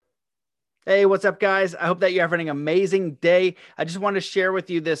Hey, what's up, guys? I hope that you're having an amazing day. I just want to share with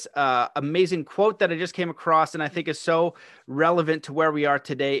you this amazing quote that I just came across, and I think is so relevant to where we are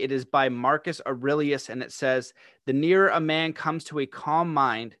today. It is by Marcus Aurelius, and it says, "The nearer a man comes to a calm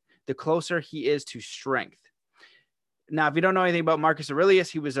mind, the closer he is to strength." Now, if you don't know anything about Marcus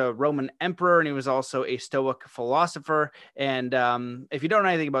Aurelius, he was a Roman emperor and he was also a Stoic philosopher. And if you don't know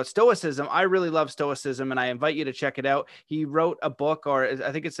anything about Stoicism, I really love Stoicism and I invite you to check it out. He wrote a book, or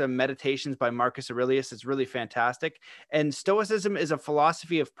I think it's a Meditations by Marcus Aurelius. It's really fantastic. And Stoicism is a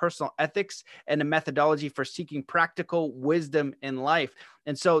philosophy of personal ethics and a methodology for seeking practical wisdom in life.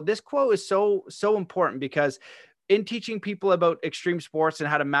 And so this quote is so important because in teaching people about extreme sports and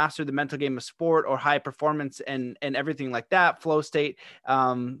how to master the mental game of sport or high performance and everything like that, flow state,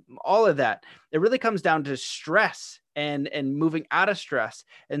 all of that, it really comes down to stress and moving out of stress.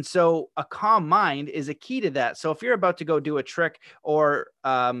 And so a calm mind is a key to that. So if you're about to go do a trick or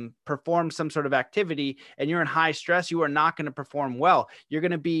perform some sort of activity and you're in high stress, you are not going to perform well. You're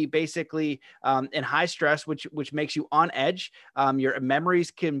going to be basically in high stress, which makes you on edge. Your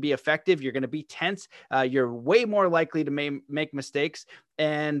memories can be effective. You're going to be tense. You're way more likely to make mistakes,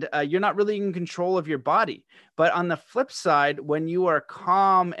 and you're not really in control of your body. But on the flip side, when you are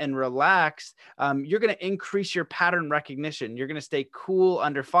calm and relaxed, you're going to increase your pattern recognition. You're going to stay cool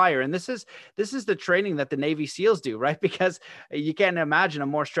under fire, and this is the training that the Navy SEALs do, right? Because you can't imagine a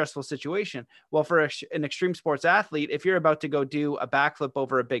more stressful situation. Well, for an extreme sports athlete, if you're about to go do a backflip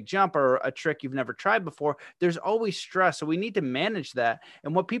over a big jump or a trick you've never tried before, there's always stress. So we need to manage that.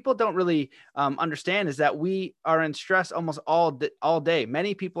 And what people don't really understand is that we are in stress almost all day.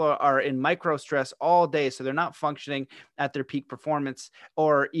 Many people are in micro stress all day, so they're not functioning at their peak performance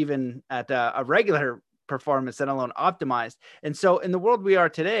or even at a regular performance, let alone optimized. And so in the world we are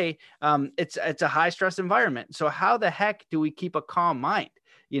today, it's a high stress environment. So how the heck do we keep a calm mind?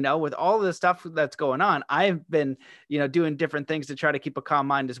 With all of the stuff that's going on, I've been, doing different things to try to keep a calm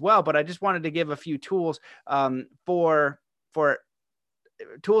mind as well. But I just wanted to give a few tools for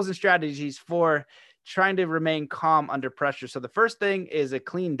tools and strategies for trying to remain calm under pressure. So the first thing is a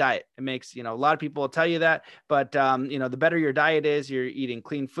clean diet. It makes, a lot of people will tell you that, but the better your diet is, you're eating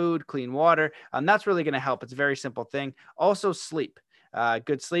clean food, clean water, that's really going to help. It's a very simple thing. Also sleep.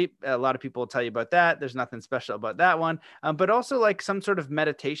 Good sleep. A lot of people will tell you about that. There's nothing special about that one. But also like some sort of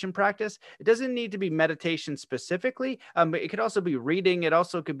meditation practice. It doesn't need to be meditation specifically, but it could also be reading. It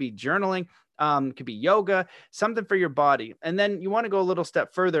also could be journaling. Could be yoga, something for your body. And then you want to go a little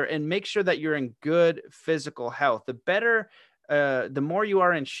step further and make sure that you're in good physical health. The more you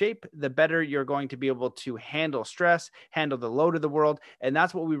are in shape, the better you're going to be able to handle stress, handle the load of the world. And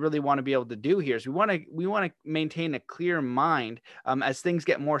that's what we really want to be able to do here is we want to maintain a clear mind as things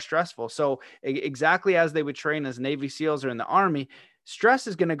get more stressful. So exactly as they would train as Navy SEALs or in the Army, stress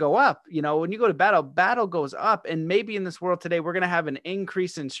is going to go up. When you go to battle goes up. And maybe in this world today, we're going to have an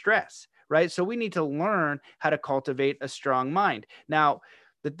increase in stress, right? So we need to learn how to cultivate a strong mind. Now,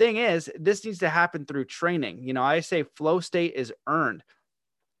 the thing is, this needs to happen through training. I say flow state is earned.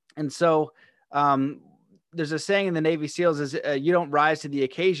 And so there's a saying in the Navy SEALs is you don't rise to the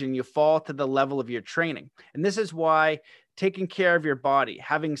occasion, you fall to the level of your training. And this is why taking care of your body,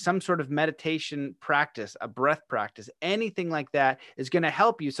 having some sort of meditation practice, a breath practice, anything like that is going to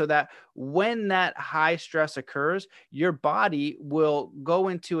help you so that when that high stress occurs, your body will go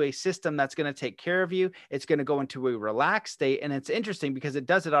into a system that's going to take care of you. It's going to go into a relaxed state. And it's interesting because it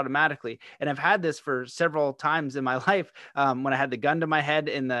does it automatically. And I've had this for several times in my life when I had the gun to my head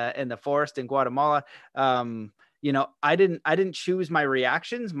in the forest in Guatemala. I didn't choose my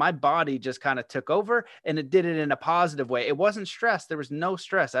reactions. My body just kind of took over and it did it in a positive way. It wasn't stress. There was no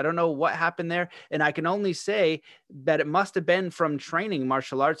stress. I don't know what happened there. And I can only say that it must have been from training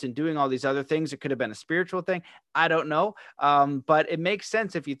martial arts and doing all these other things. It could have been a spiritual thing. I don't know. But it makes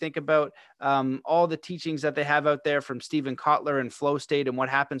sense if you think about all the teachings that they have out there from Stephen Kotler and flow state and what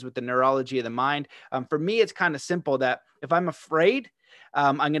happens with the neurology of the mind. For me, it's kind of simple that if I'm afraid,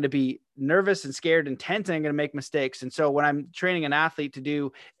 I'm going to be nervous and scared and tense, and I'm going to make mistakes. And so when I'm training an athlete to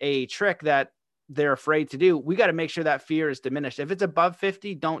do a trick that they're afraid to do, we got to make sure that fear is diminished. If it's above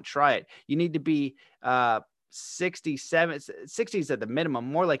 50, don't try it. You need to be 60 is at the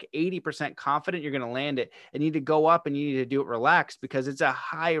minimum, more like 80% confident you're going to land it, and you need to go up and you need to do it relaxed because it's a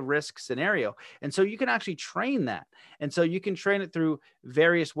high risk scenario. And so you can actually train that. And so you can train it through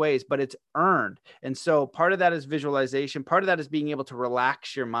various ways, but it's earned. And so part of that is visualization. Part of that is being able to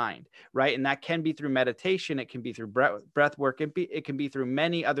relax your mind, right? And that can be through meditation. It can be through breath work. It can be through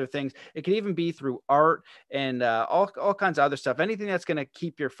many other things. It can even be through art and all kinds of other stuff, anything that's going to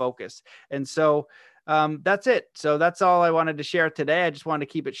keep your focus. And so That's it. So that's all I wanted to share today. I just wanted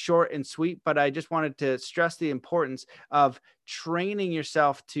to keep it short and sweet, but I just wanted to stress the importance of training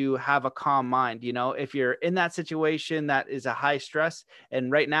yourself to have a calm mind. You know, if you're in that situation that is a high stress,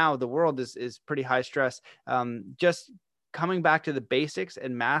 and right now the world is pretty high stress, just coming back to the basics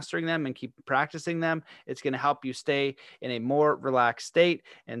and mastering them and keep practicing them, it's going to help you stay in a more relaxed state.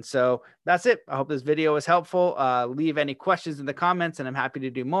 And so that's it. I hope this video was helpful. Leave any questions in the comments and I'm happy to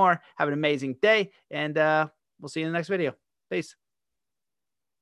do more. Have an amazing day, and we'll see you in the next video. Peace.